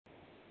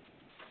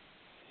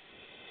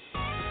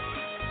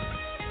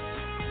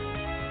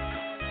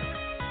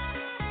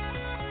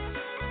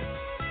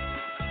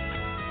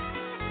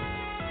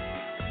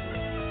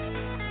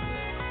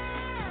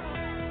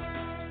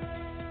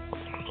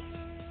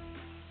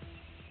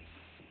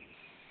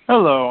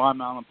Hello,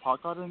 I'm Alan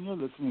Pockard, and you're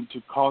listening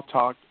to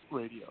CallTalk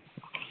Radio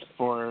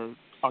for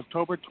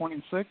October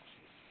 26,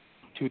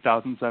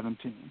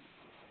 2017.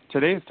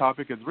 Today's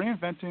topic is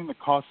reinventing the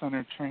call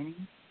center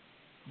training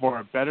for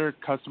a better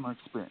customer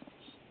experience.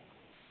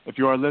 If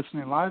you are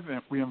listening live,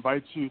 we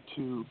invite you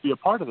to be a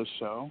part of the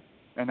show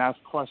and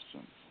ask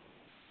questions.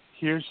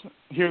 Here's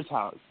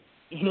how.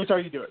 Here's how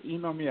you do it.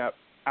 Email me at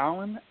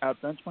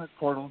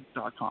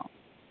alan@benchmarkportal.com.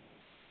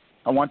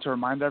 I want to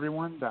remind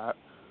everyone that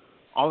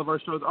all of our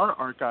shows are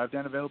archived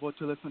and available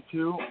to listen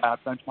to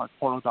at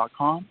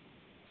BenchmarkPortal.com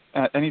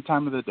at any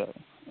time of the day.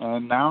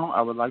 And now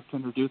I would like to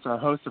introduce our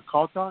host of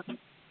Call Talk,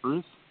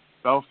 Bruce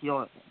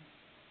Belfiore.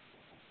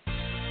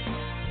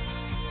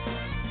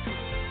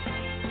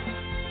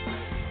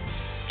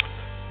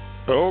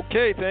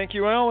 Okay, thank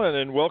you, Alan,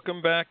 and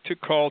welcome back to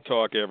Call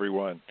Talk,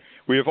 everyone.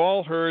 We have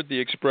all heard the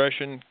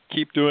expression,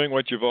 keep doing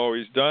what you've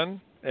always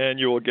done, and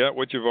you will get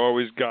what you've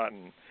always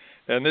gotten.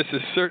 And this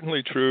is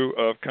certainly true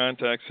of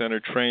contact center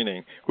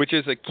training, which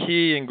is a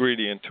key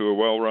ingredient to a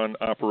well-run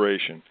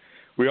operation.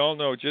 We all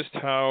know just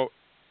how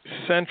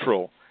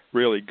central,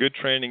 really, good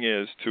training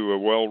is to a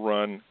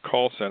well-run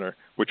call center,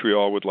 which we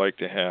all would like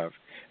to have.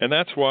 And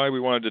that's why we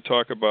wanted to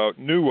talk about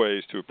new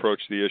ways to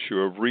approach the issue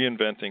of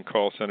reinventing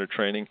call center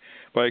training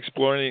by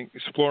exploring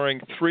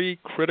three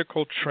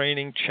critical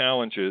training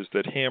challenges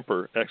that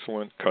hamper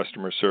excellent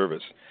customer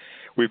service.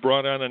 We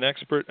brought on an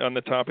expert on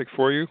the topic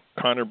for you,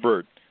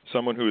 Burt,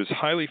 someone who is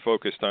highly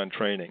focused on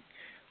training.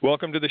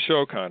 Welcome to the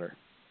show, Connor.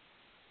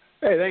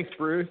 Hey, thanks,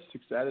 Bruce.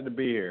 Excited to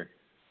be here.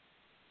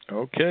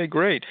 Okay,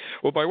 great.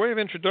 Well, by way of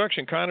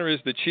introduction, Connor is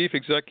the Chief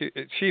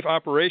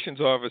Operations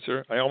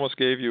Officer. I almost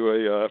gave you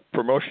a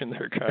promotion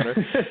there, Connor.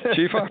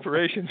 Chief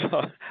Operations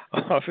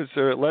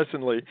Officer at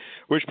Lessonly,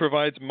 which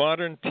provides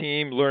modern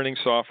team learning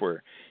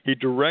software. He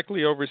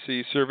directly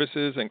oversees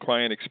services and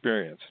client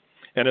experience.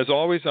 And as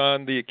always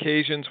on the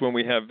occasions when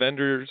we have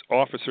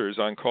officers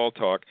on Call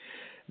Talk,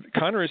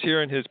 Connor is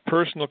here in his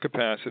personal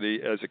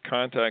capacity as a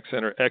contact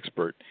center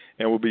expert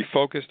and will be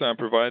focused on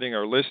providing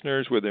our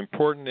listeners with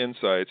important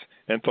insights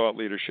and thought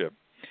leadership.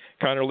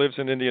 Connor lives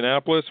in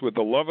Indianapolis with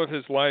the love of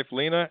his life,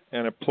 Lena,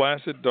 and a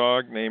placid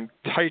dog named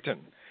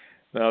Titan.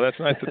 Now, that's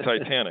not the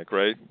Titanic,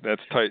 right?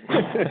 That's Titan.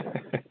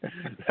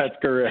 That's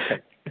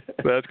correct.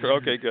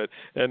 Okay, good.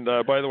 And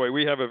by the way,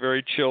 we have a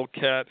very chill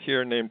cat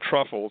here named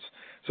Truffles,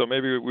 so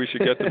maybe we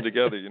should get them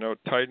together. You know,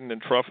 Titan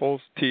and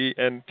Truffles,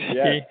 TNT.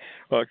 Yeah.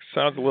 Well, it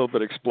sounds a little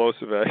bit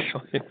explosive,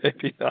 actually.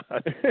 Maybe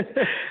not.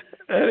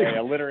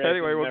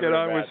 Anyway, we'll get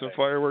on with some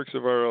fireworks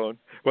of our own.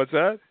 What's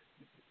that?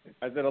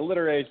 I said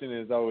alliteration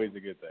is always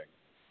a good thing.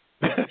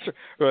 That's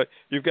right.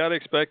 You've got to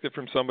expect it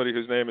from somebody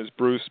whose name is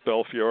Bruce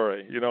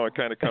Belfiore. You know, it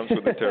kind of comes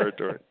with the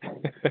territory.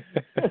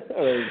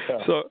 There you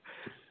go. So,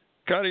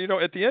 Connor, you know,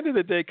 at the end of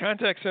the day,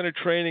 contact center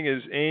training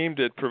is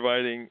aimed at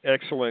providing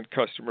excellent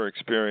customer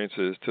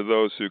experiences to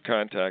those who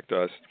contact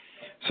us.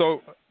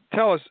 So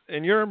tell us,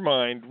 in your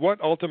mind, what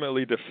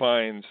ultimately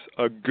defines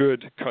a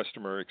good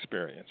customer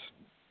experience?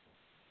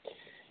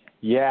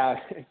 Yeah,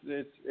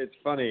 it's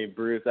funny,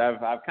 Bruce. I've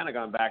kind of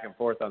gone back and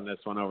forth on this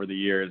one over the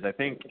years. I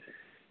think,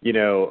 you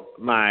know,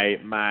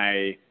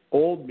 my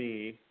old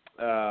me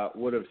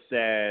would have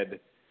said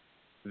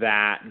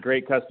that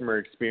great customer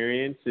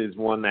experience is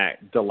one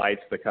that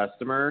delights the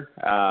customer.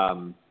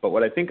 But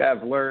what I think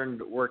I've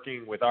learned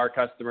working with our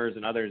customers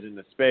and others in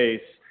the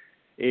space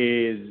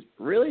is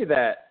really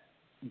that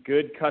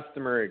good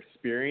customer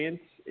experience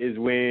is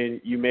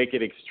when you make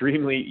it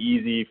extremely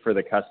easy for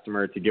the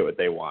customer to get what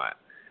they want,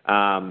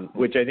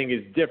 which I think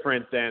is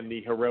different than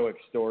the heroic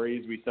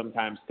stories we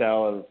sometimes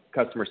tell of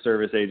customer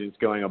service agents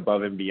going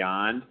above and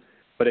beyond.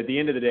 But at the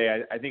end of the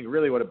day, I think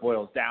really what it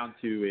boils down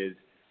to is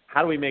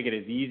how do we make it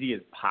as easy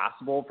as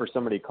possible for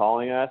somebody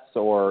calling us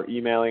or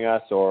emailing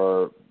us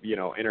or, you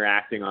know,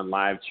 interacting on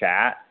live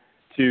chat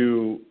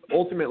to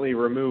ultimately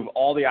remove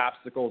all the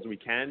obstacles we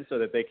can so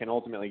that they can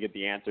ultimately get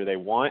the answer they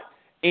want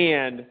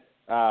and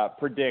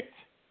predict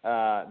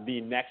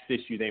the next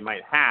issue they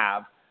might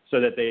have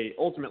so that they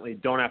ultimately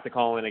don't have to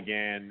call in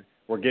again.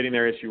 We're getting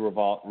their issue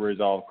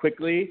resolved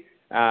quickly,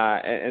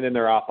 and then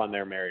they're off on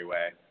their merry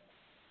way.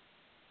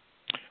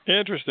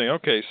 Interesting.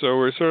 Okay, so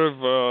we're sort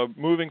of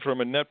moving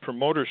from a net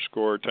promoter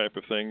score type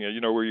of thing,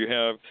 you know, where you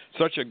have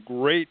such a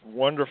great,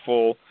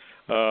 wonderful,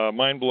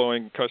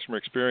 mind-blowing customer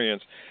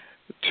experience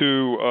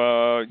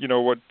to, you know,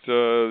 what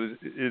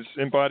is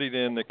embodied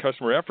in the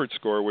customer effort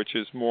score, which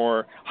is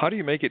more, how do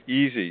you make it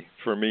easy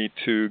for me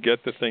to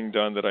get the thing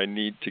done that I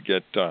need to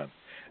get done?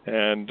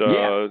 And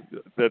so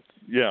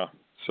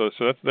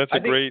that's a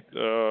great.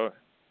 Go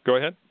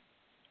ahead.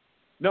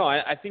 No,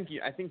 I think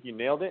you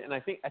nailed it, and I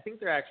think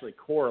they're actually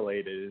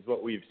correlated is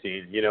what we've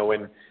seen. You know,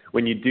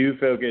 when you do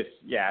focus,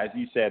 as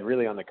you said,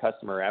 really on the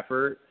customer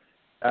effort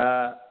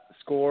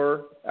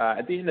score,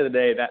 at the end of the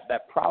day,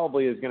 that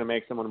probably is going to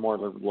make someone more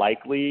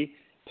likely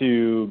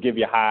to give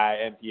you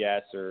high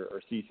NPS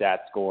or CSAT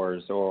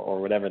scores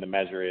or whatever the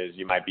measure is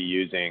you might be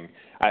using.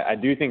 I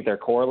do think they're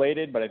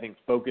correlated, but I think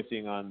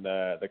focusing on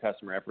the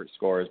customer effort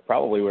score is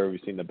probably where we've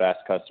seen the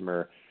best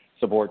customer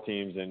support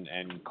teams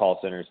and call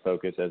centers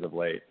focus as of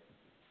late.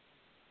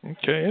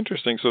 Okay,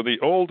 interesting. So the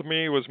old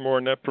me was more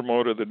net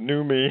promoter. The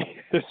new me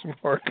is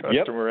more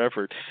customer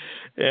effort.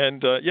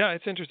 And,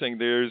 it's interesting.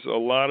 There's a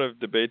lot of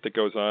debate that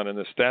goes on, and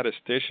the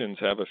statisticians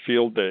have a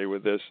field day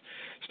with this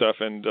stuff.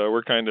 And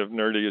we're kind of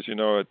nerdy, as you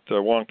know, at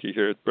Wonky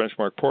here at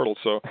BenchmarkPortal.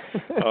 So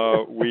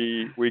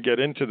we get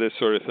into this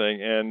sort of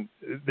thing. And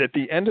at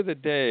the end of the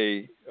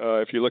day,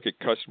 if you look at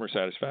customer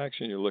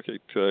satisfaction, you look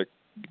at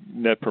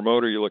net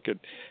promoter, you look at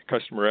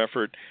customer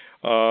effort,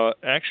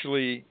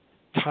 actually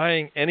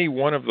tying any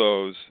one of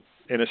those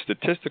in a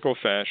statistical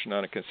fashion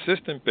on a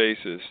consistent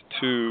basis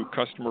to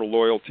customer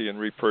loyalty and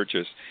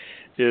repurchase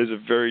is a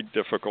very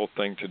difficult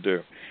thing to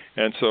do.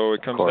 And so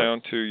it comes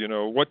down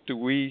to, what do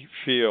we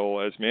feel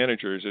as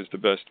managers is the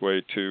best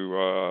way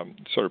to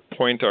sort of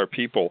point our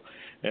people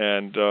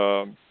and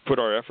put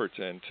our efforts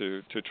in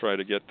to try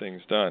to get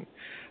things done.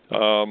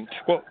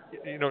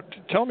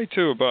 Tell me,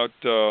 too, about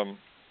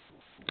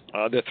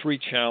the three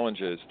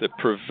challenges that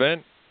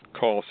prevent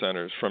call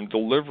centers from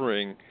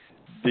delivering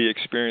the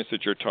experience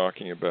that you're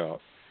talking about,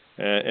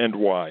 and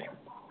why.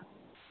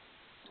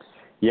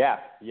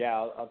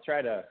 I'll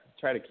try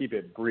to keep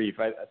it brief.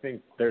 I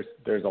think there's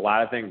a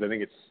lot of things. I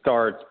think it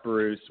starts,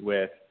 Bruce,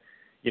 with,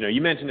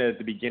 you mentioned it at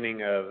the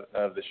beginning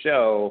of the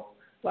show.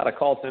 A lot of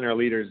call center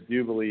leaders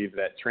do believe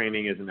that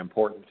training is an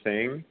important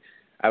thing.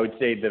 I would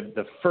say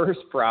the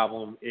first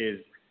problem is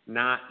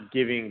not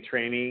giving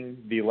training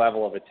the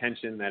level of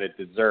attention that it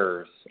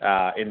deserves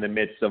in the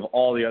midst of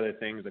all the other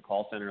things the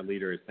call center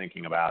leader is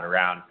thinking about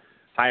around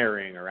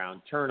hiring,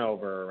 around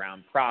turnover,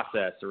 around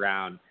process,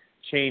 around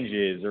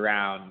changes,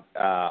 around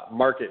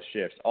market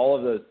shifts. All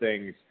of those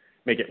things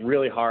make it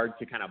really hard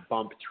to kind of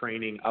bump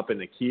training up in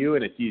the queue,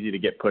 and it's easy to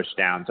get pushed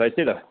down. So I'd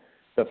say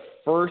the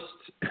first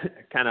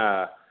kind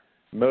of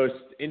most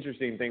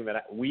interesting thing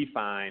that we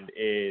find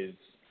is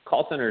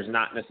call centers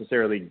not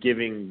necessarily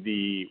giving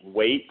the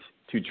weight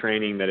to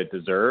training that it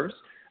deserves.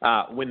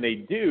 When they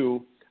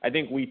do, I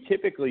think we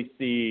typically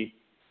see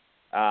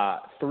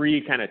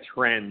three kind of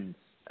trends,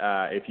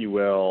 if you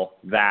will,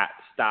 that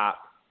stop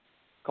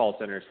call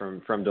centers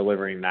from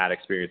delivering that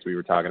experience we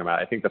were talking about.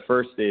 I think the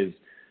first is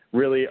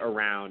really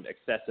around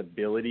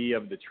accessibility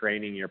of the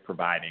training you're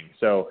providing.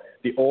 So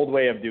the old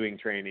way of doing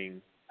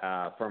training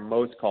for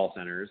most call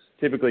centers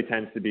typically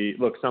tends to be,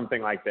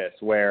 something like this,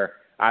 where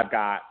I've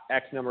got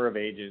X number of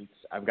agents,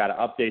 I've got to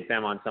update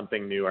them on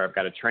something new, or I've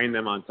got to train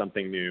them on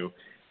something new.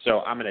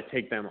 So I'm going to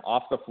take them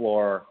off the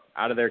floor,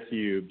 out of their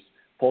cubes,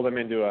 pull them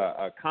into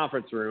a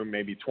conference room,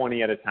 maybe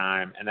 20 at a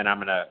time, and then I'm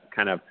going to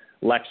kind of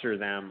lecture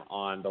them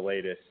on the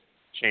latest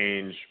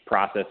change,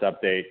 process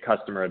update,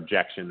 customer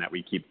objection that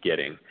we keep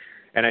getting.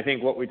 And I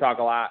think what we talk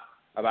a lot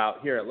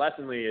about here at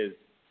Lessonly is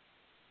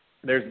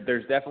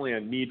there's definitely a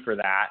need for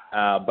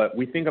that, but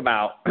we think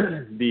about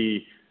the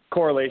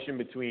correlation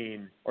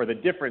between, or the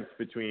difference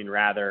between,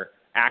 rather,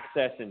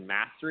 access and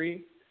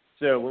mastery.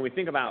 So when we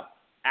think about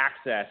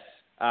access,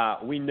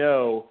 we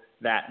know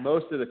that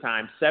most of the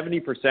time,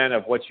 70%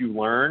 of what you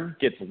learn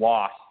gets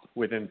lost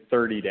within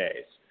 30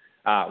 days,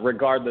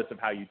 regardless of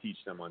how you teach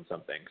them on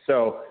something.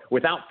 So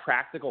without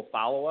practical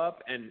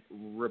follow-up and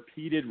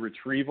repeated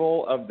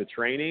retrieval of the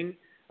training,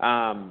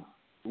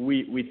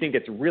 we think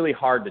it's really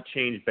hard to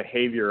change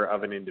behavior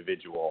of an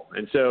individual.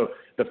 And so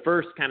the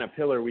first kind of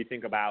pillar we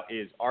think about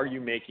is, are you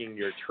making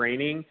your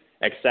training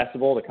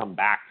accessible to come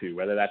back to,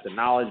 whether that's a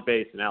knowledge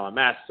base, an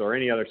LMS, or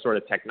any other sort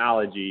of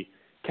technology?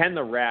 Can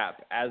the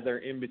rep, as they're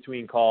in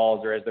between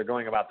calls or as they're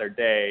going about their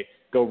day,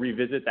 go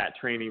revisit that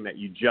training that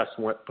you just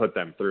put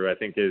them through? I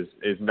think is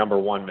number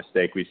one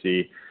mistake we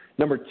see.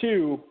 Number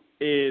two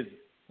is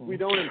we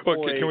don't employ...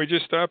 Well, can we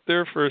just stop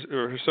there for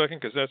a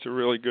second? Because that's a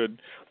really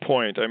good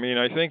point. I mean,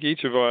 I think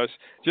each of us,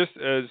 just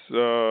as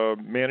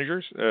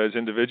managers, as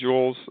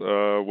individuals,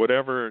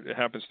 whatever it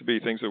happens to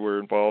be, things that we're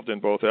involved in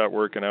both at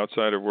work and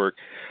outside of work,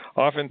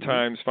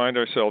 oftentimes find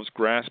ourselves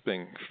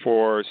grasping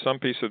for some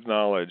piece of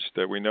knowledge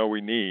that we know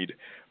we need,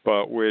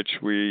 but which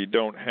we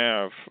don't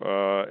have.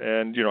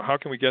 And, how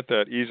can we get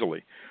that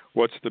easily?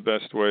 What's the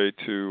best way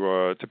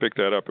to pick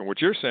that up? And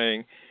what you're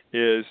saying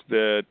is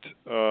that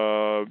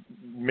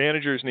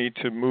managers need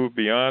to move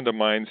beyond a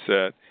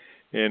mindset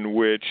in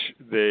which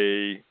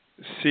they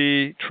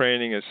see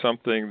training as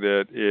something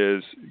that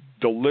is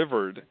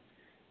delivered,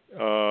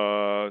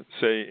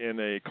 say, in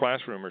a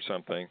classroom or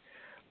something,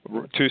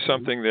 to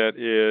something that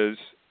is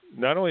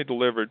not only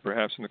delivered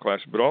perhaps in the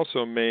classroom, but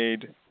also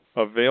made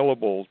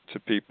available to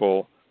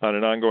people on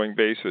an ongoing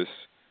basis,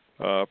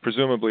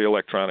 presumably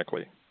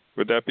electronically.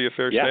 Would that be a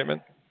fair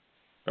statement?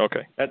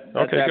 Okay. That's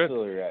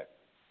absolutely right.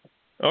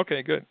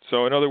 Okay, good.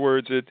 So in other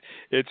words,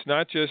 it's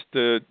not just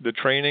the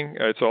training;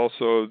 it's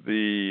also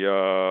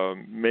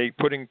the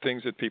putting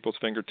things at people's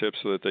fingertips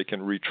so that they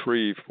can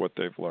retrieve what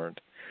they've learned.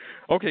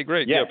 Okay,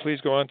 great. Yeah, please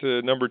go on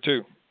to number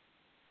two.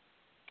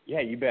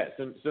 Yeah, you bet.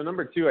 So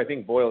number two, I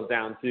think, boils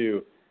down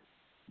to,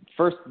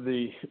 first,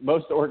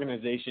 most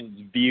organizations'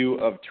 view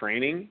of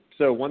training.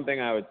 So one thing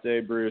I would say,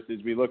 Bruce,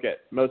 is we look at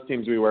most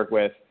teams we work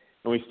with,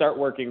 and we start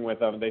working with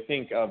them, they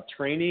think of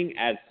training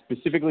as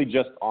specifically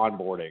just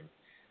onboarding.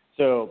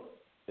 So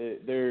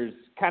there's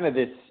kind of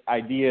this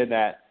idea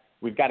that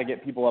we've got to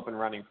get people up and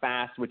running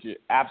fast, which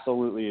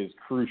absolutely is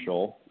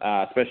crucial,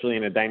 especially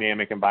in a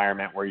dynamic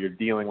environment where you're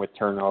dealing with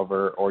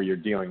turnover or you're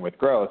dealing with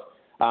growth.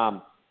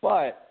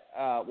 But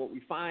what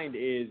we find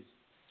is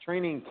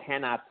training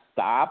cannot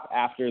stop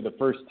after the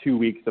first 2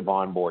 weeks of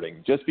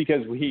onboarding. Just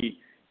because we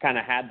kind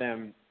of had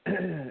them,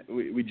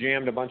 we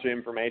jammed a bunch of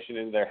information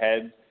into their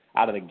heads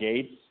out of the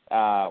gates,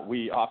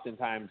 we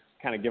oftentimes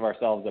kind of give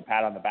ourselves a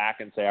pat on the back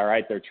and say, all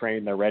right, they're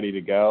trained, they're ready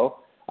to go.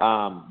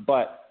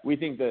 But we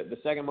think that the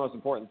second most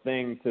important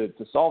thing to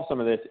solve some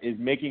of this is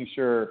making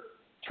sure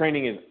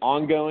training is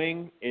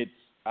ongoing. It's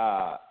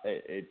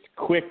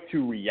quick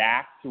to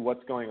react to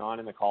what's going on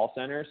in the call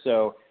center.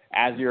 So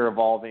as you're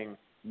evolving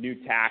new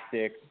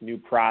tactics, new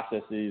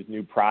processes,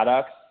 new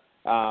products,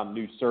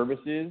 new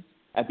services,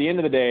 at the end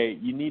of the day,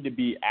 you need to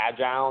be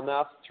agile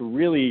enough to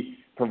really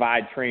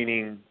provide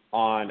training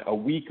on a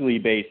weekly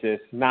basis,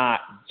 not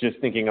just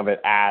thinking of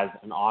it as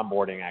an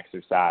onboarding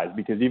exercise,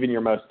 because even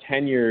your most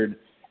tenured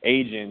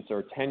agents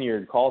or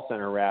tenured call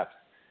center reps,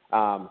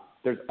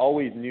 there's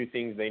always new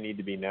things they need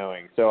to be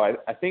knowing. So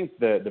I think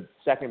the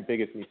second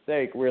biggest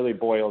mistake really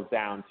boils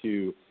down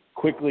to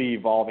quickly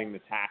evolving the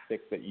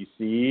tactics that you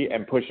see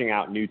and pushing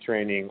out new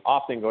training,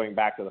 often going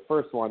back to the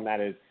first one that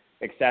is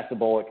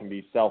accessible. It can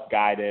be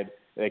self-guided.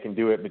 They can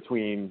do it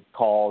between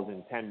calls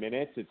in 10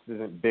 minutes. It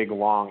isn't big,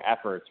 long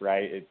efforts,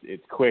 right?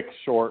 It's quick,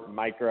 short,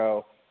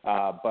 micro,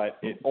 but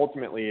it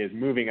ultimately is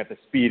moving at the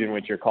speed in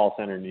which your call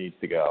center needs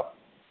to go.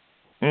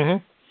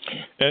 Mm-hmm.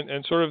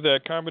 And sort of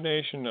that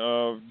combination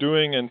of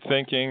doing and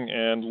thinking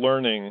and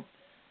learning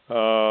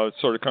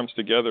sort of comes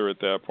together at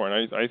that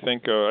point. I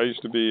think I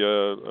used to be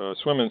a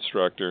swim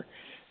instructor,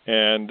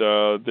 and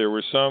there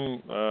were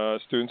some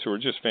students who were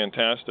just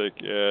fantastic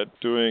at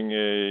doing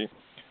a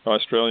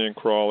Australian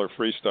crawl or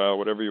freestyle,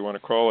 whatever you want to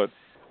call it,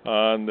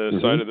 on the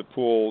side of the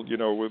pool,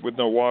 with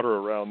no water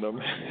around them.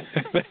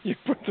 Then you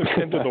put them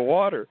into the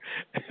water,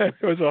 and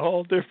it was a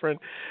whole different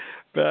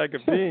bag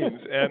of beans.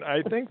 And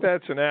I think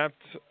that's an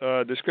apt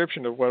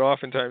description of what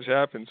oftentimes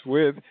happens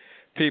with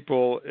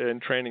people in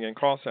training in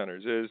call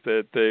centers, is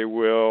that they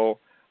will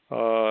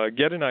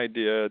get an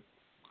idea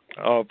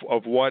of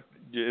what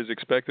is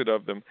expected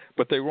of them,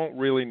 but they won't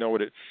really know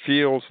what it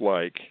feels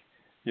like,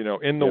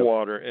 in the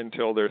water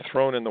until they're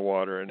thrown in the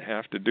water and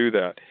have to do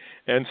that.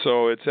 And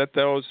so it's at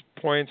those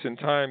points in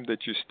time that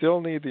you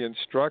still need the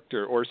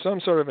instructor or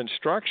some sort of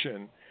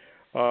instruction,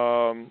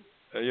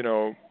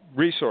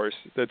 resource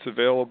that's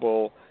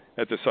available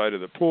at the side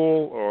of the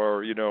pool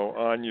or,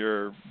 on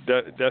your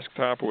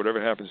desktop or whatever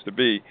it happens to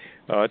be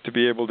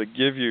able to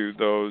give you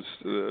those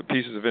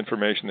pieces of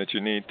information that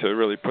you need to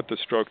really put the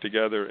stroke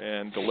together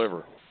and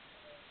deliver.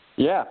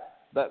 Yeah,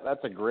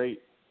 that's a great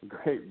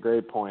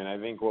point. I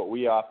think what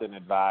we often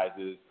advise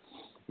is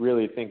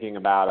really thinking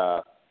about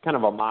a kind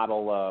of a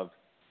model of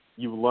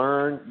you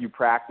learn, you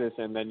practice,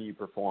 and then you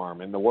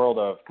perform. In the world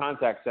of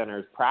contact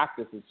centers,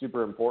 practice is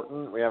super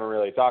important. We haven't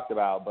really talked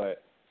about,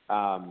 but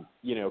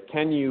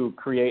can you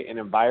create an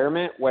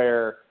environment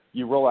where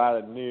you roll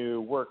out a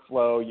new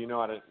workflow,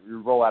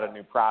 you roll out a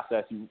new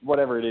process,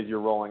 whatever it is you're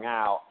rolling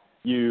out,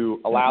 you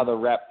allow the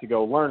rep to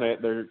go learn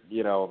it. They're,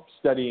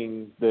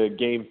 studying the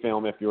game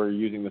film if you're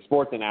using the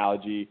sports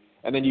analogy,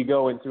 and then you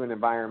go into an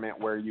environment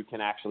where you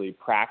can actually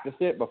practice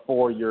it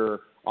before you're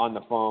on the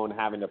phone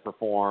having to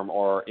perform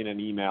or in an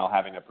email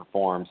having to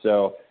perform.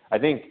 So I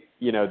think,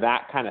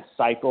 that kind of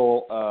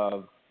cycle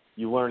of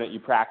you learn it, you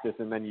practice,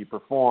 and then you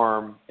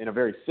perform in a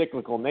very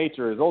cyclical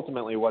nature is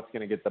ultimately what's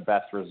going to get the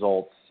best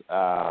results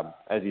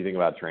as you think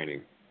about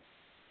training.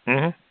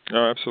 Mm-hmm.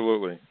 Oh,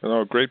 absolutely.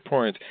 Oh, great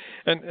point.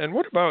 And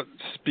what about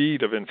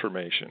speed of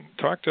information?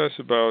 Talk to us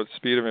about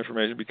speed of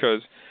information,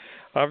 because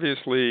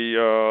obviously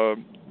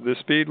the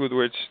speed with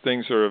which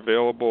things are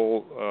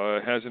available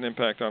has an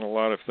impact on a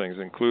lot of things,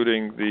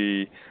 including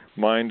the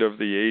mind of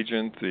the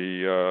agent,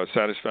 the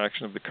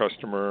satisfaction of the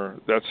customer,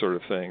 that sort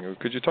of thing.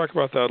 Could you talk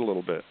about that a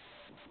little bit?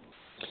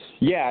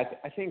 Yeah,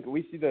 I think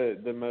we see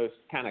the most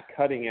kind of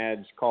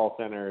cutting-edge call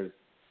centers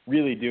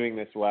really doing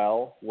this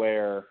well,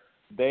 where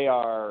they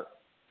are,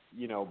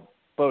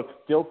 both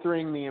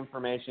filtering the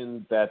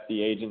information that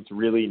the agents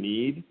really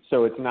need,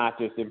 so it's not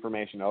just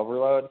information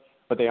overload,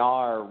 but they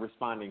are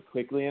responding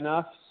quickly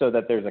enough so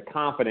that there's a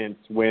confidence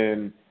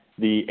when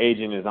the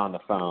agent is on the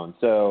phone.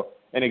 So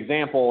an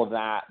example of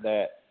that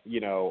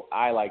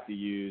I like to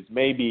use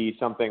may be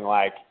something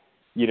like,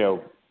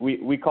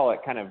 we call it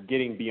kind of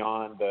getting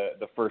beyond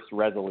the first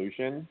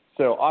resolution.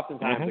 So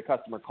oftentimes the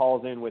customer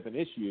calls in with an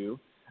issue.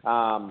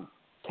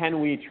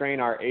 Can we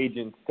train our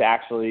agents to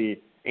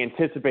actually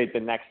anticipate the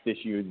next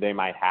issue they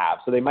might have?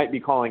 So they might be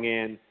calling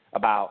in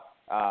about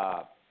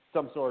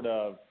some sort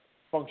of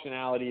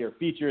functionality or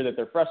feature that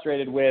they're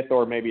frustrated with,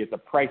 or maybe it's a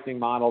pricing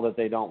model that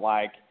they don't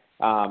like.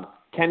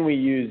 Can we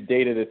use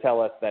data to tell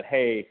us that,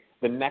 hey,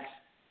 the next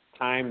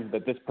time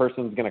that this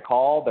person's going to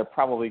call, they're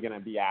probably going to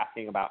be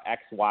asking about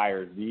X, Y,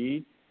 or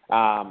Z,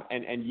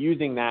 and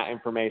using that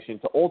information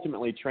to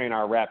ultimately train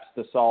our reps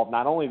to solve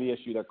not only the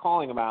issue they're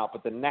calling about,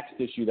 but the next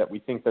issue that we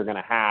think they're going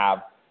to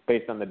have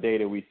based on the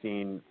data we've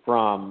seen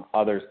from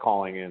others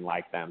calling in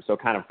like them. So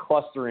kind of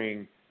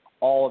clustering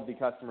all of the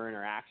customer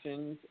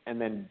interactions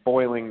and then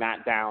boiling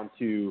that down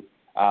to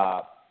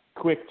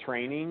quick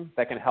training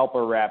that can help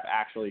a rep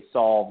actually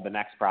solve the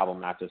next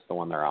problem, not just the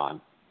one they're on.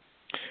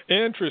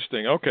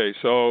 Interesting. Okay,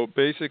 so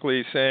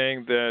basically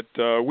saying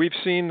that we've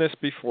seen this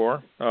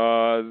before.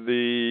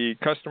 The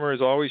customer is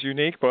always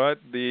unique,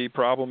 but the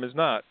problem is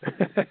not.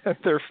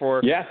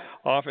 Therefore,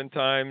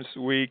 oftentimes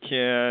we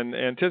can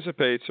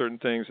anticipate certain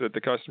things that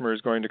the customer is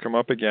going to come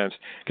up against.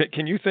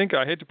 Can you think,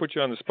 I hate to put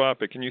you on the spot,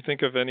 but can you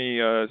think of any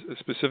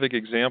specific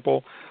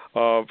example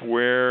of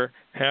where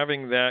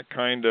having that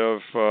kind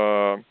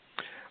of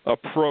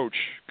approach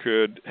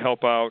could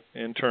help out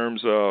in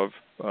terms of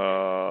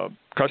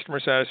customer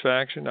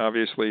satisfaction?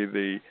 Obviously,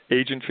 the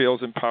agent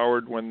feels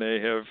empowered when they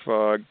have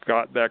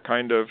got that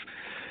kind of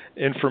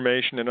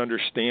information and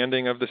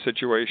understanding of the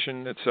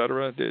situation, et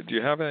cetera. Do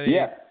you have any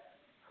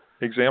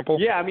example?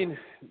 Yeah, I mean,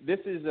 this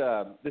is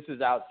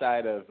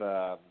outside of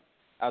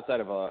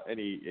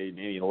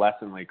any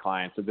Lessonly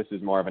client, so this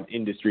is more of an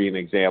industry and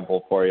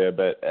example for you.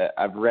 But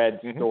I've read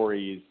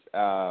stories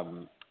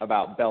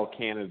about Bell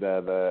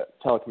Canada, the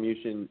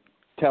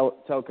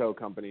telco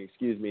company,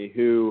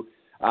 who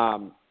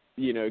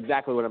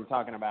exactly what I'm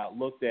talking about,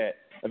 looked at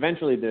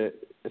essentially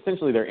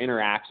their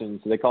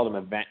interactions. So they called them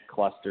event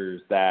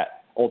clusters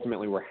that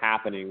ultimately were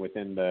happening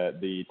within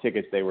the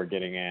tickets they were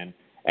getting in.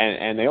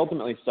 And they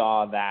ultimately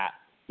saw that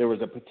there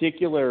was a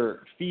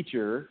particular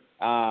feature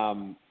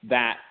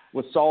that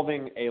was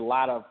solving a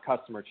lot of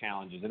customer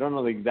challenges. I don't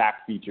know the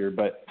exact feature,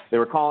 but they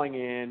were calling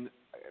in,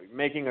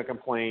 making a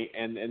complaint,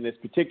 and this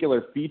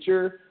particular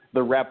feature,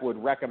 the rep would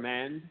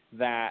recommend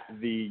that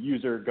the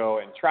user go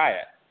and try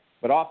it.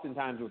 But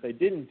oftentimes what they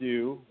didn't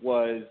do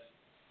was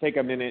take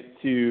a minute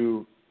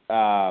to,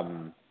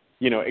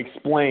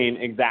 explain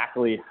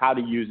exactly how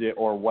to use it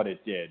or what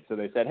it did. So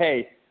they said,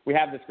 hey, we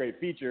have this great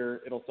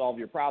feature, it'll solve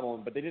your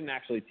problem, but they didn't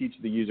actually teach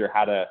the user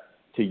how to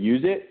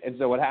use it. And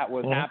so what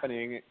was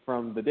happening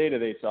from the data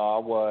they saw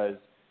was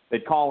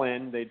they'd call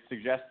in, they'd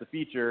suggest the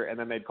feature, and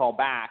then they'd call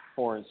back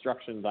for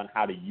instructions on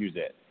how to use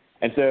it.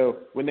 And so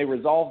when they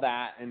resolved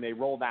that and they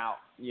rolled out,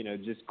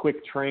 just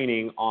quick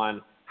training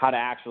on how to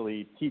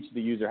actually teach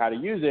the user how to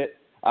use it,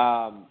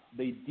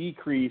 they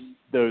decreased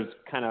those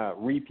kind of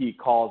repeat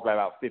calls by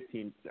about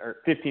 15 to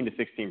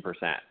 16%.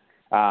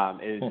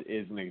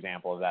 Is an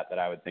example of that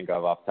I would think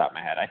of off the top of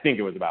my head. I think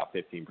it was about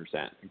 15%.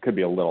 It could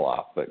be a little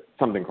off, but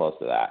something close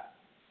to that.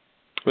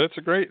 That's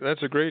a great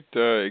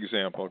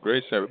example.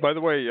 Great example. By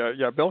the way,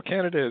 Bell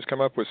Canada has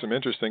come up with some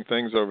interesting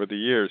things over the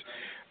years.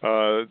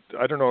 I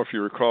don't know if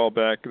you recall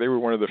back, they were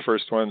one of the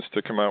first ones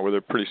to come out with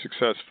a pretty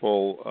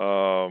successful,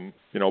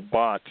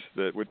 bot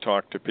that would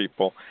talk to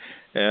people.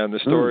 And the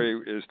story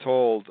is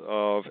told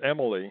of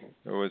Emily,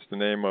 who was the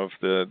name of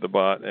the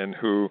bot, and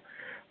who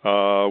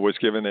was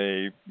given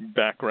a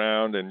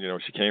background, and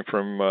she came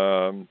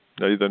from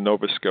either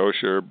Nova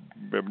Scotia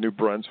or New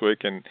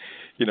Brunswick, and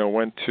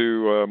went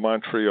to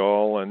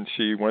Montreal, and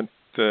she went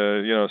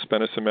to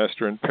spent a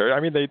semester in Paris. I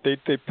mean, they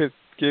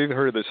gave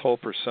her this whole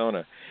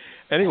persona.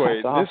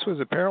 Anyway, this was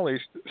apparently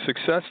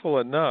successful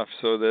enough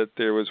so that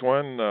there was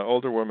one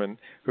older woman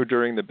who,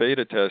 during the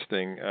beta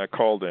testing,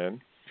 called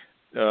in,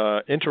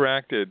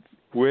 interacted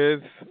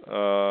with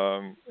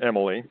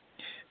Emily,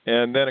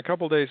 and then a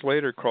couple of days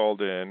later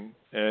called in,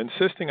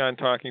 insisting on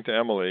talking to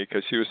Emily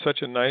because she was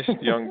such a nice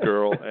young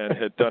girl and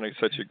had done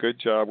such a good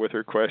job with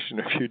her question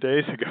a few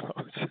days ago.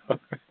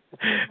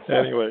 So,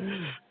 anyway,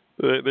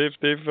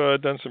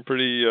 they've done some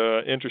pretty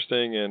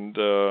interesting and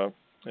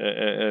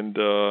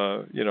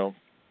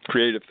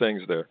creative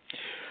things there.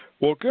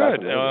 Well,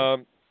 good.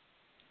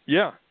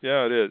 Yeah,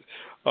 it is.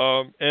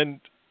 And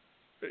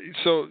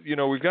so,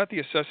 we've got the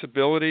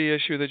accessibility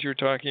issue that you're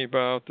talking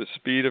about, the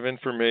speed of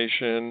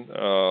information,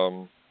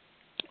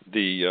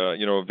 the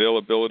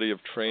availability of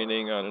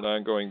training on an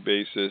ongoing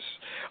basis.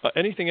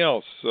 Anything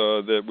else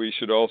that we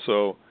should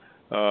also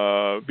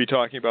be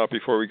talking about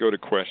before we go to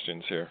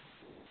questions here?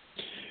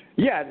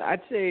 Yeah,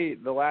 I'd say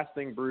the last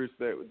thing, Bruce,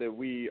 that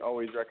we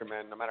always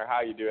recommend, no matter how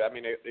you do it, I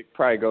mean, it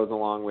probably goes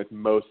along with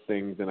most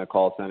things in a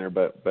call center,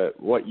 but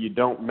what you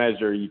don't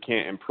measure, you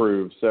can't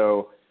improve.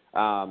 So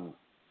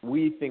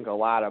we think a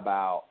lot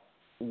about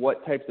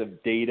what types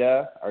of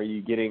data are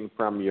you getting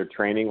from your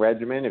training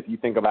regimen. If you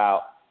think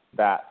about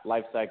that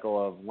life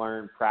cycle of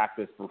learn,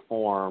 practice,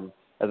 perform,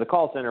 as a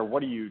call center,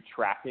 what are you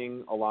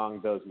tracking along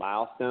those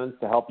milestones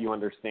to help you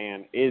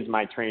understand, is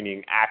my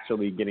training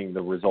actually getting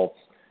the results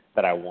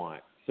that I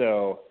want?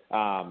 So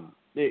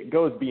it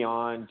goes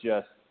beyond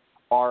just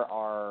are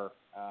our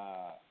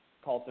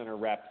call center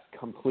reps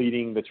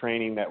completing the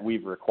training that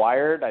we've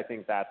required. I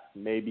think that's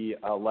maybe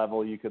a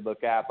level you could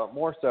look at, but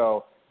more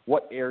so,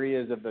 what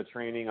areas of the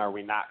training are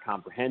we not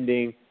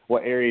comprehending?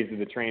 What areas of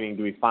the training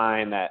do we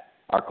find that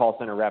our call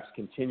center reps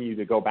continue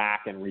to go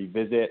back and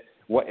revisit?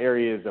 What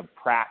areas of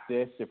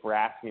practice, if we're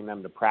asking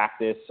them to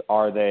practice,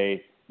 are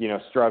they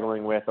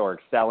struggling with or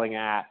excelling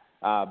at?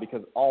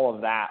 because all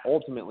of that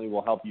ultimately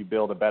will help you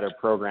build a better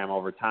program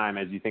over time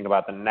as you think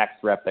about the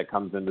next rep that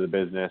comes into the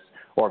business,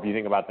 or if you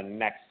think about the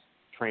next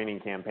training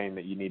campaign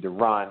that you need to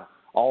run.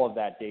 All of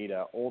that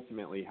data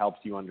ultimately helps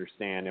you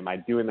understand, am I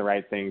doing the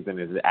right things and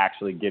is it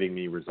actually getting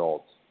me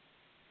results?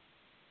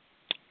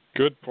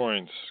 Good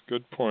points.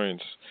 Good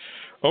points.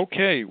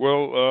 Okay,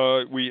 well,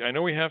 I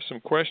know we have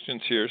some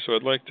questions here, so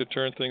I'd like to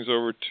turn things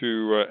over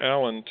to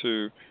Alan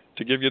to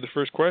give you the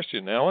first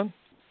question. Alan?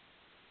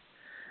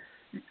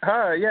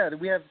 Hi, yeah,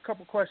 we have a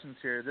couple questions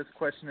here. This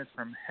question is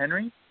from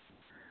Henry.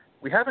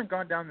 We haven't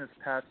gone down this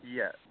path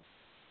yet.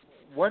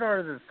 What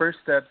are the first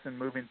steps in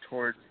moving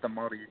towards the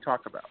model you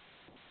talk about?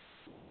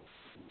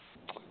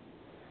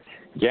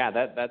 Yeah,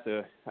 that's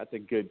a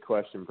good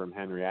question from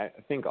Henry. I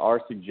think our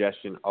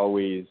suggestion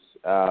always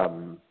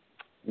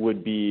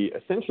would be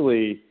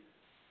essentially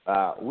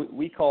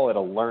we call it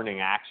a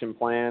learning action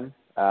plan,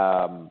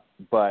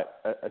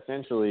 but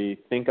essentially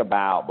think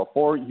about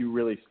before you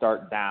really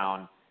start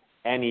down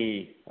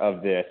any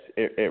of this,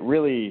 it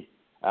really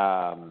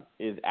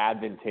is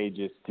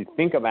advantageous to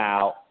think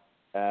about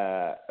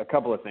a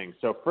couple of things.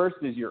 So first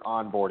is your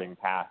onboarding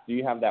path. Do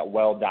you have that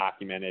well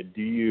documented?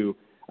 Do you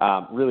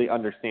really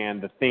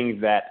understand the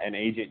things that an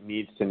agent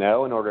needs to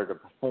know in order to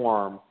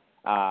perform,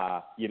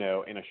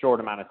 in a short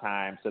amount of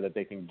time so that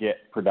they can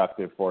get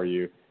productive for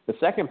you? The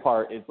second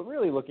part is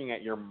really looking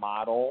at your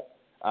model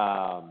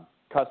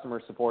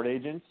customer support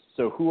agents.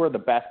 So who are the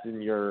best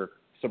in your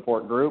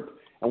support group?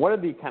 And what are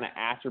the kind of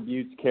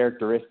attributes,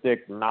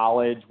 characteristics,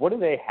 knowledge? What do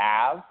they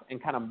have?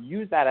 And kind of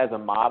use that as a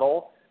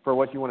model for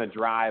what you want to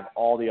drive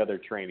all the other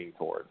training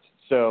towards.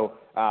 So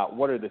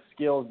what are the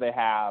skills they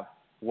have?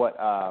 What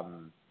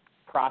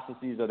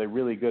processes are they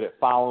really good at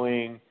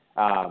following?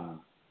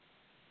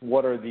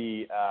 What are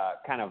the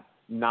kind of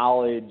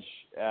knowledge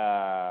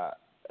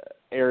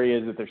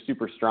areas that they're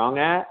super strong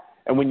at?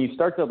 And when you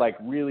start to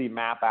really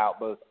map out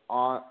both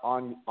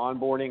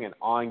onboarding and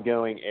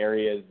ongoing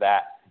areas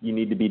that you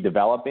need to be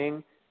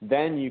developing,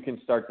 then you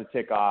can start to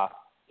tick off,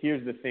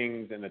 here's the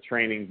things and the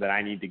trainings that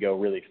I need to go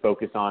really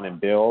focus on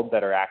and build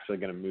that are actually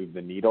going to move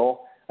the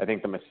needle. I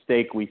think the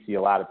mistake we see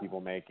a lot of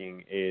people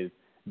making is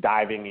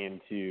diving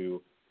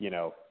into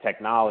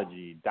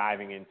technology,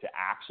 diving into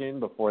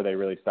action before they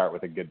really start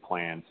with a good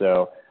plan.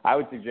 So I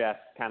would suggest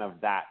kind of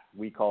that,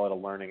 we call it a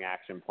learning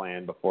action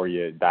plan before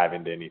you dive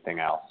into anything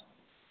else.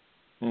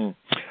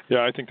 Yeah,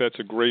 I think that's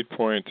a great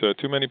point.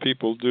 Too many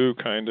people do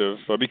kind of,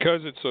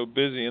 because it's so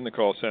busy in the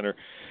call center,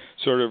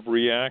 sort of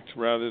react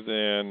rather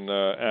than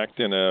act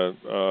in a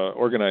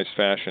organized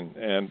fashion.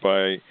 And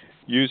by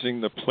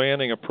using the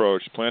planning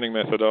approach, planning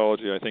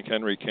methodology, I think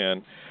Henry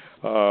can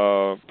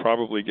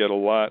probably get a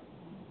lot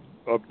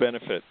of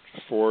benefit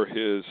for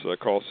his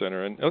call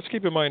center. And let's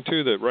keep in mind,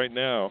 too, that right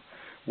now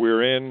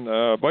we're in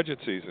budget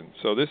season.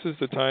 So this is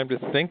the time to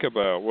think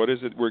about what is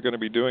it we're going to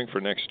be doing for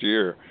next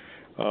year.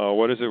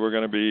 What is it we're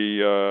going to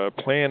be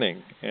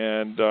planning,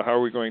 and how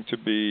are we going to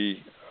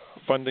be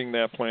funding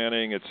that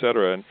planning, et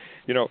cetera. And,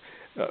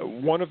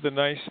 one of the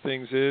nice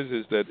things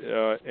is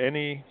that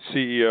any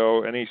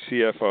CEO, any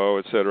CFO,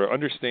 et cetera,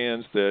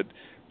 understands that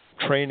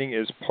training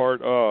is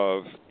part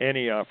of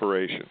any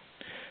operation.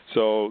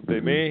 So they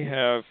may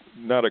have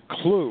not a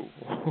clue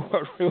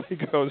what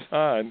really goes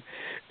on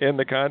in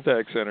the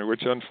contact center,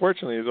 which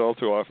unfortunately is all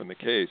too often the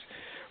case.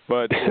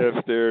 But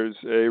if there's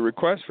a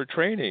request for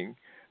training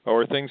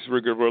or things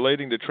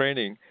relating to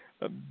training,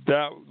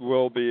 that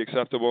will be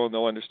acceptable, and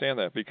they'll understand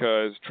that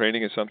because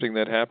training is something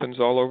that happens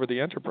all over the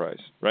enterprise,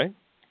 right?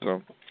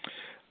 So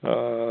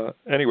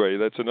anyway,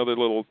 that's another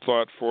little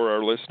thought for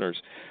our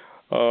listeners.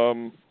 I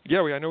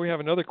know we have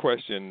another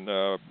question.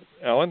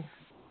 Alan?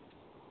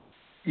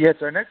 Yes,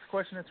 our next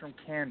question is from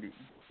Candy.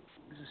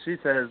 She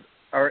says,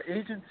 our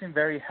agents seem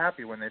very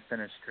happy when they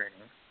finish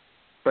training,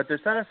 but their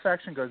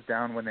satisfaction goes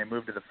down when they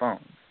move to the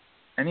phones.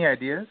 Any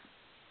ideas?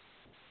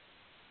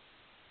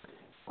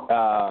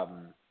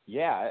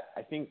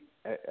 I think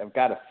I've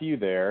got a few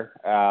there.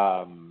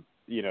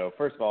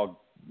 First of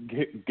all,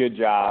 good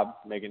job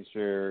making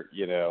sure,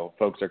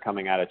 folks are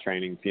coming out of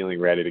training feeling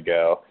ready to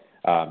go.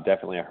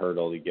 Definitely a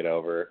hurdle to get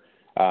over.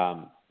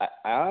 I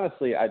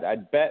honestly,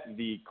 I'd bet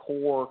the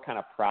core kind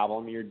of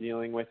problem you're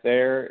dealing with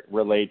there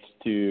relates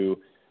to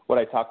what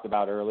I talked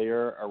about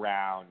earlier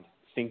around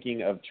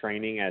thinking of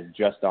training as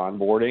just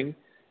onboarding.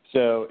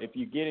 So if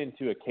you get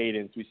into a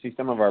cadence, we see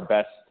some of our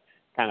best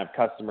kind of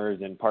customers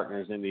and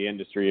partners in the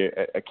industry,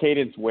 a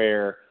cadence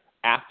where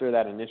after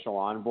that initial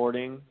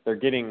onboarding, they're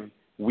getting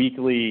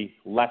weekly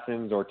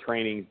lessons or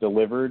trainings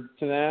delivered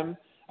to them,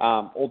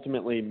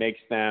 ultimately makes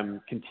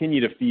them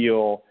continue to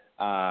feel,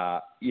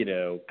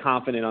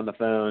 confident on the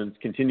phones,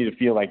 continue to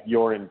feel like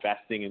you're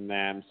investing in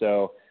them.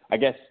 So I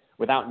guess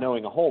without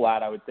knowing a whole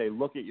lot, I would say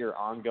look at your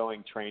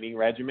ongoing training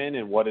regimen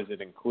and what does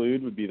it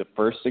include would be the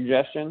first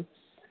suggestion.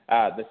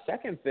 The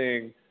second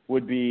thing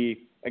would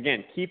be,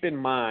 again, keep in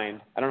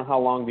mind, I don't know how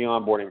long the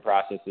onboarding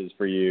process is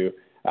for you,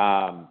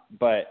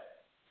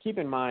 but keep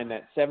in mind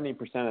that 70%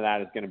 of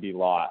that is going to be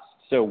lost.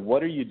 So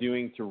what are you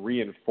doing to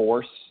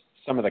reinforce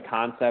some of the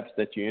concepts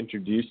that you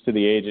introduced to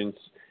the agents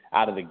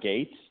out of the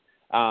gates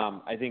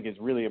I think is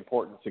really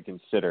important to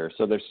consider.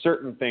 So there's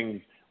certain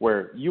things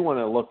where you want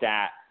to look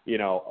at,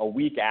 a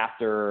week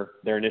after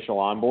their initial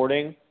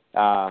onboarding.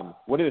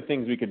 What are the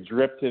things we could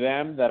drip to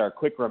them that are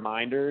quick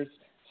reminders,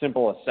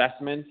 simple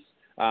assessments,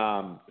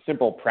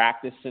 simple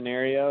practice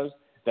scenarios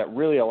that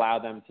really allow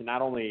them to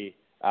not only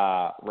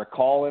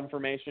recall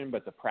information,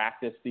 but to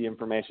practice the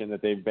information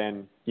that they've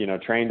been,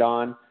 trained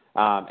on.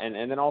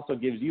 And then also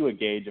gives you a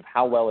gauge of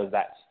how well is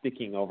that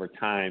sticking over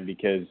time,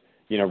 because,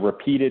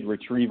 repeated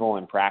retrieval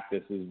and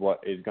practice is what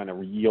is going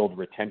to yield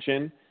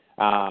retention,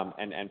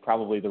 and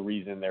probably the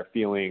reason they're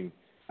feeling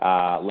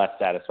less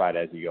satisfied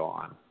as you go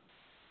on.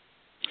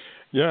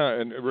 Yeah,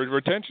 and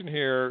retention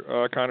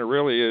here kind of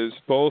really is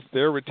both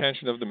their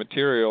retention of the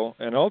material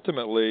and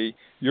ultimately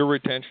your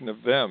retention of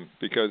them,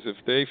 because if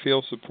they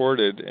feel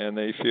supported and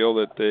they feel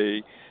that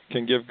they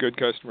can give good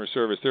customer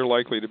service, they're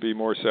likely to be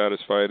more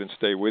satisfied and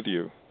stay with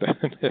you than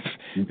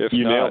if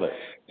you not. Nailed it.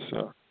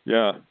 So,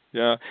 yeah.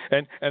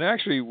 And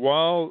actually,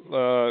 while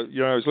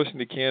I was listening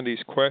to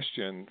Candy's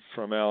question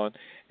from Alan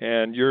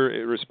and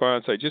your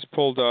response, I just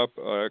pulled up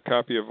a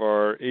copy of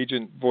our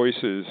Agent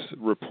Voices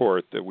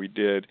report that we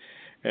did.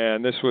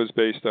 And this was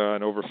based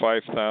on over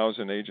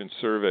 5,000 agent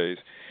surveys.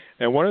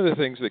 And one of the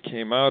things that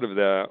came out of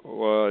that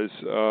was,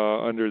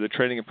 under the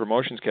training and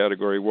promotions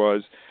category,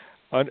 was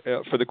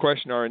for the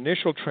question, our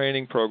initial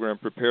training program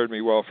prepared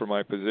me well for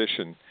my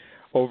position.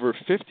 Over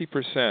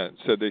 50%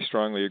 said they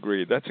strongly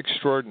agreed. That's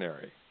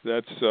extraordinary.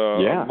 That's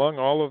among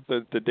all of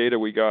the data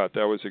we got,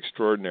 that was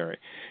extraordinary.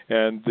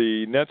 And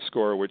the net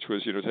score, which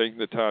was taking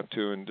the top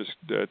two and just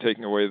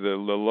taking away the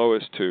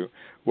lowest two,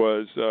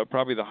 was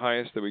probably the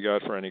highest that we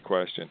got for any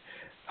question.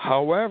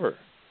 However,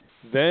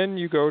 then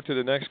you go to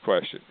the next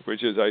question,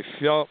 which is I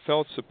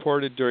felt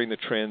supported during the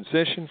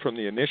transition from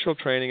the initial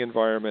training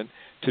environment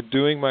to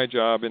doing my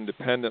job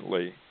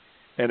independently,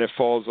 and it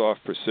falls off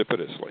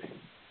precipitously.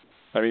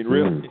 I mean,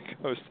 really,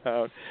 it goes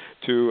down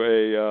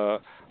to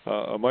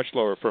a much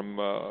lower, from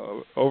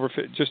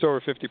just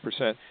over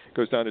 50%,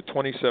 goes down to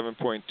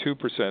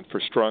 27.2% for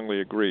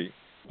strongly agree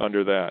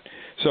under that.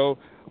 So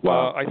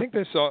I think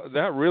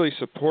that really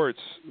supports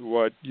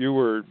what you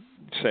were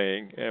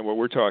saying and what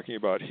we're talking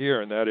about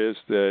here, and that is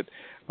that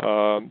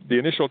the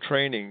initial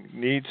training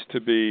needs to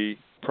be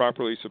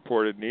properly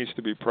supported, needs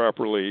to be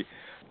properly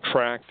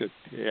tracked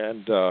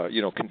and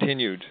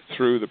continued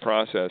through the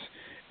process.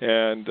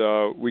 And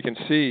we can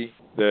see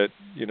that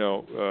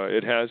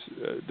it has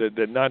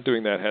that not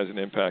doing that has an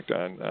impact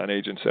on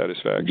agent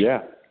satisfaction.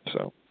 Yeah.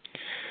 So,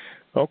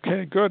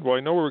 okay, good. Well, I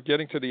know we're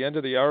getting to the end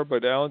of the hour,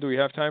 but Alan, do we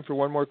have time for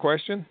one more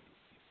question?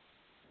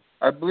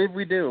 I believe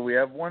we do. We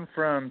have one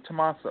from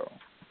Tommaso.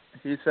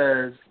 He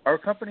says, our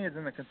company is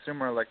in the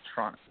consumer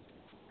electronics.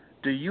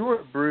 Do you or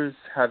Bruce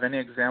have any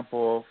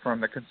example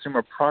from the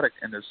consumer product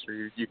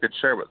industry you could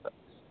share with us?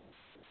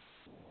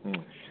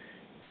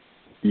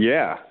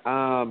 Yeah.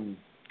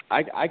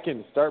 I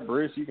can start,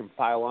 Bruce. You can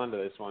pile on to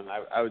this one.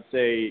 I would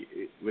say,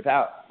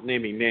 without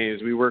naming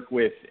names, we work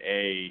with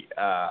a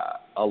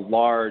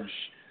large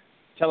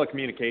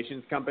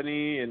telecommunications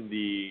company in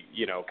the,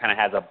 kind of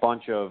has a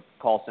bunch of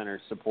call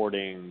centers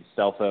supporting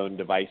cell phone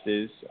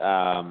devices,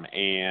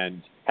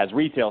 and has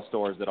retail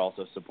stores that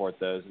also support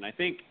those. And I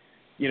think,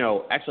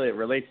 actually it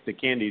relates to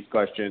Candy's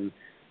question.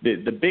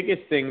 The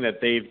biggest thing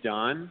that they've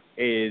done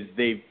is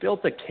they've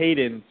built a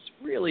cadence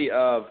really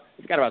of,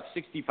 they've got about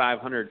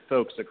 6,500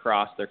 folks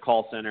across their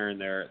call center and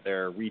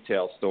their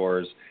retail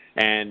stores.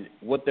 And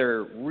what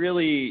they're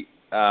really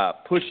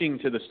pushing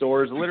to the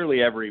stores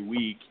literally every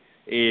week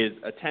is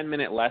a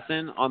 10-minute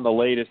lesson on the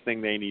latest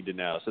thing they need to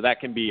know. So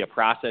that can be a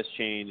process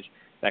change.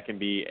 That can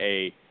be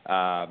a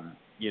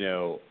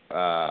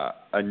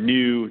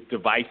new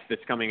device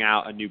that's coming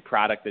out, a new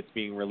product that's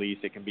being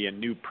released. It can be a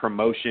new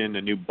promotion,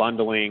 a new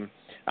bundling.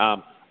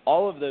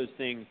 All of those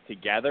things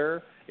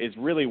together is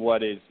really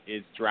what is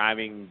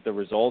driving the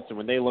results. And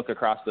when they look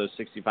across those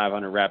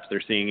 6,500 reps,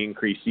 they're seeing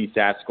increased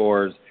CSAT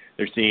scores.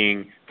 They're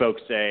seeing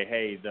folks say,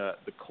 hey, the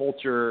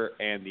culture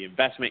and the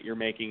investment you're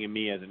making in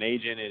me as an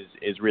agent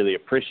is really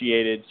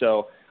appreciated.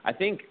 So I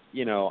think,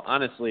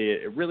 honestly,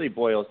 it really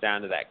boils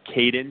down to that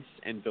cadence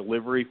and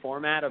delivery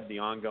format of the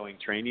ongoing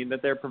training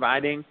that they're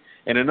providing.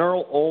 In an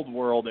old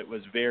world, it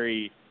was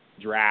very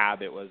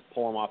drab. It was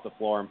pull them off the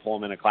floor and pull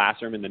them in a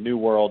classroom. In the new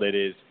world, it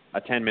is a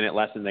 10-minute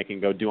lesson they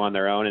can go do on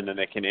their own, and then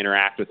they can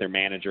interact with their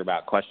manager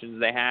about questions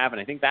they have. And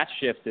I think that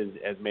shift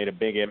has made a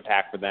big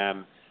impact for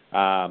them,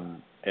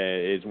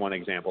 is one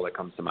example that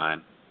comes to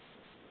mind.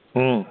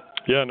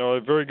 Yeah, no, a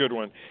very good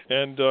one.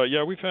 And,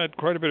 we've had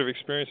quite a bit of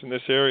experience in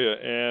this area,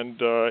 and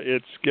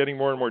it's getting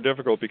more and more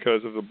difficult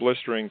because of the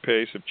blistering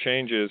pace of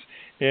changes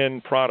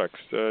in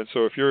products.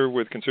 So if you're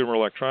with consumer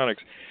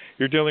electronics,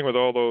 you're dealing with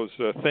all those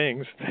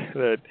things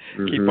that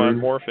keep on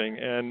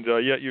morphing, and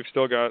yet you've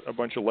still got a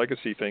bunch of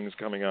legacy things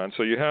coming on.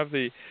 So you have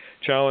the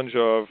challenge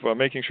of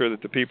making sure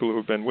that the people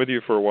who've been with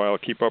you for a while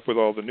keep up with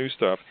all the new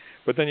stuff,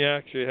 but then you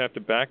actually have to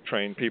back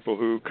train people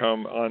who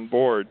come on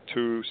board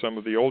to some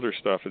of the older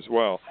stuff as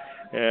well.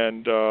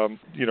 and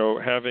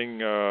having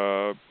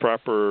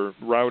proper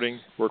routing,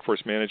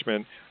 workforce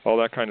management, all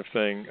that kind of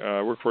thing,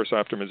 workforce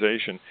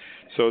optimization,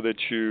 so that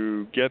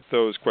you get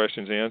those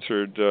questions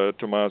answered,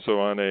 Tommaso,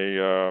 on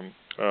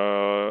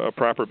a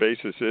proper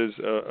basis is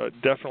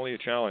definitely a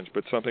challenge,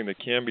 but something that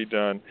can be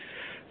done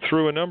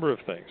through a number of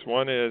things.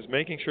 One is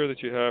making sure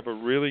that you have a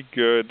really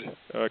good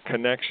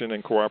connection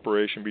and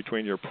cooperation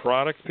between your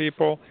product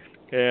people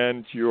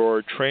and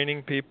your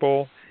training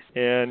people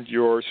and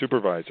your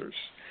supervisors,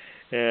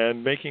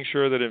 and making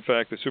sure that, in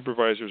fact, the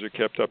supervisors are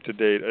kept up to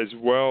date as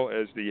well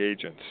as the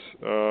agents.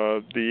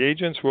 The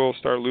agents will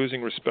start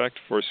losing respect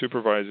for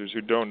supervisors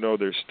who don't know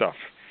their stuff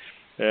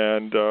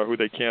and who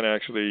they can't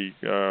actually,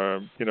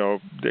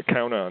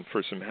 count on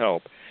for some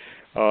help.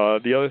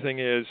 The other thing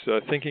is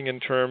thinking in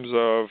terms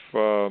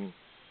of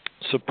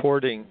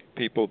supporting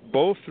people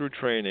both through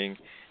training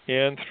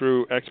and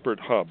through expert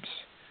hubs.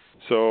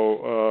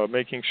 So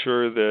making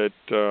sure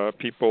that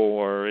people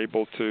are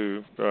able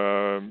to,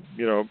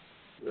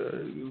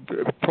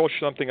 push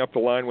something up the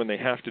line when they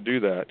have to do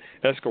that,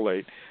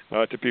 escalate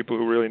to people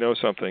who really know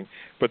something,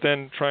 but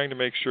then trying to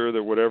make sure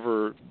that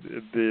whatever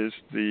is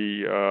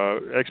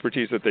the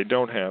expertise that they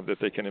don't have, that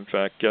they can in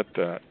fact get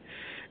that.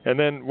 And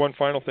then one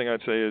final thing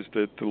I'd say is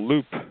that the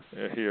loop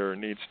here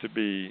needs to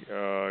be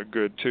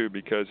good too,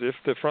 because if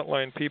the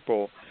frontline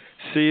people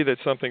see that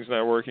something's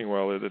not working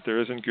well, or that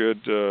there isn't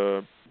good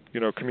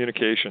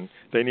communication,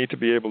 they need to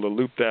be able to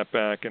loop that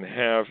back and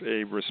have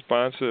a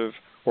responsive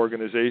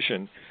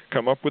organization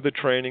come up with the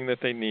training that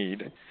they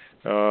need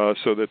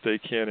so that they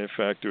can, in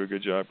fact, do a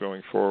good job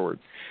going forward.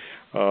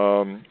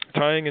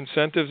 Tying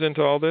incentives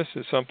into all this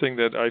is something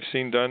that I've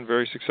seen done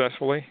very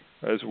successfully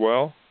as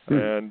well.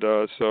 And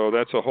so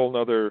that's a whole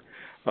other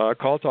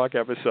Call Talk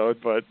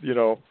episode, but,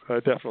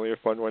 definitely a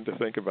fun one to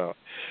think about.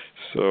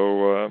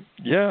 So,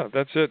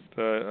 that's it,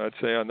 I'd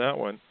say, on that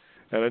one.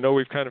 And I know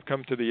we've kind of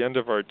come to the end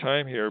of our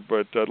time here,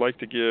 but I'd like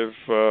to give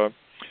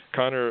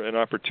Connor an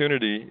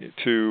opportunity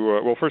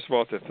to, first of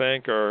all, to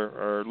thank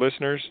our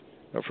listeners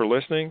for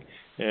listening,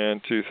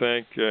 and to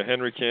thank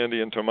Henry,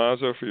 Candy, and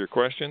Tommaso for your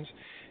questions.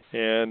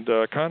 And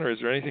Connor, is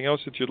there anything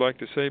else that you'd like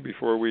to say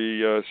before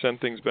we send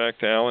things back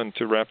to Alan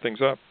to wrap things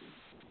up?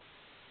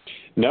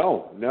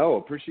 No.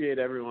 Appreciate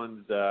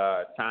everyone's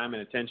time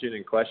and attention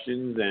and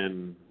questions,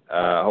 and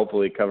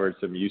hopefully covered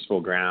some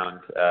useful ground.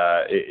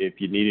 If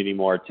you need any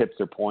more tips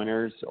or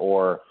pointers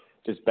or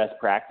just best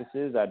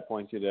practices, I'd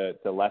point you to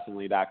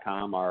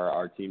lessonly.com.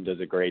 Our team does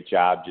a great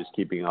job just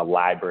keeping a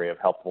library of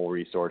helpful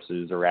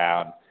resources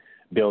around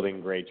building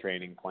great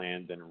training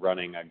plans and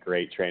running a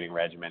great training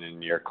regimen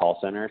in your call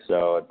center.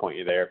 So I'd point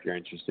you there if you're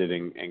interested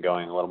in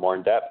going a little more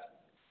in depth.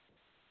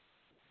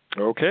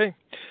 Okay.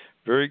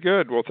 Very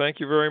good. Well, thank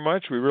you very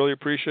much. We really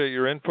appreciate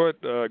your input.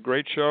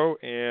 Great show,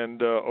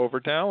 and over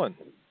to Alan.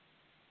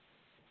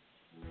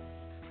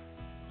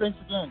 Thanks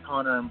again,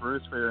 Connor and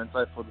Bruce, for your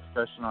insightful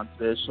discussion on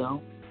today's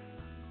show.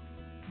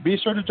 Be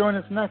sure to join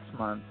us next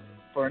month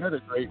for another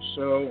great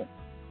show,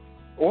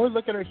 or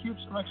look at our huge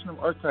selection of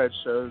archived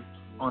shows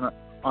on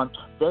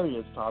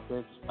various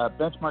topics at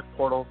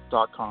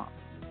BenchmarkPortal.com.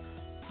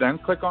 Then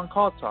click on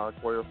Call Talk,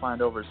 where you'll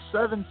find over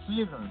 7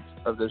 seasons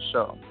of this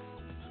show.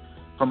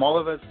 From all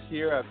of us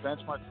here at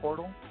Benchmark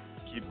Portal,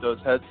 keep those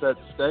headsets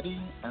steady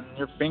and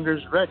your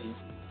fingers ready.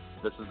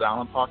 This is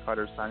Alan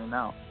Pockharder signing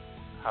out.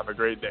 Have a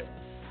great day.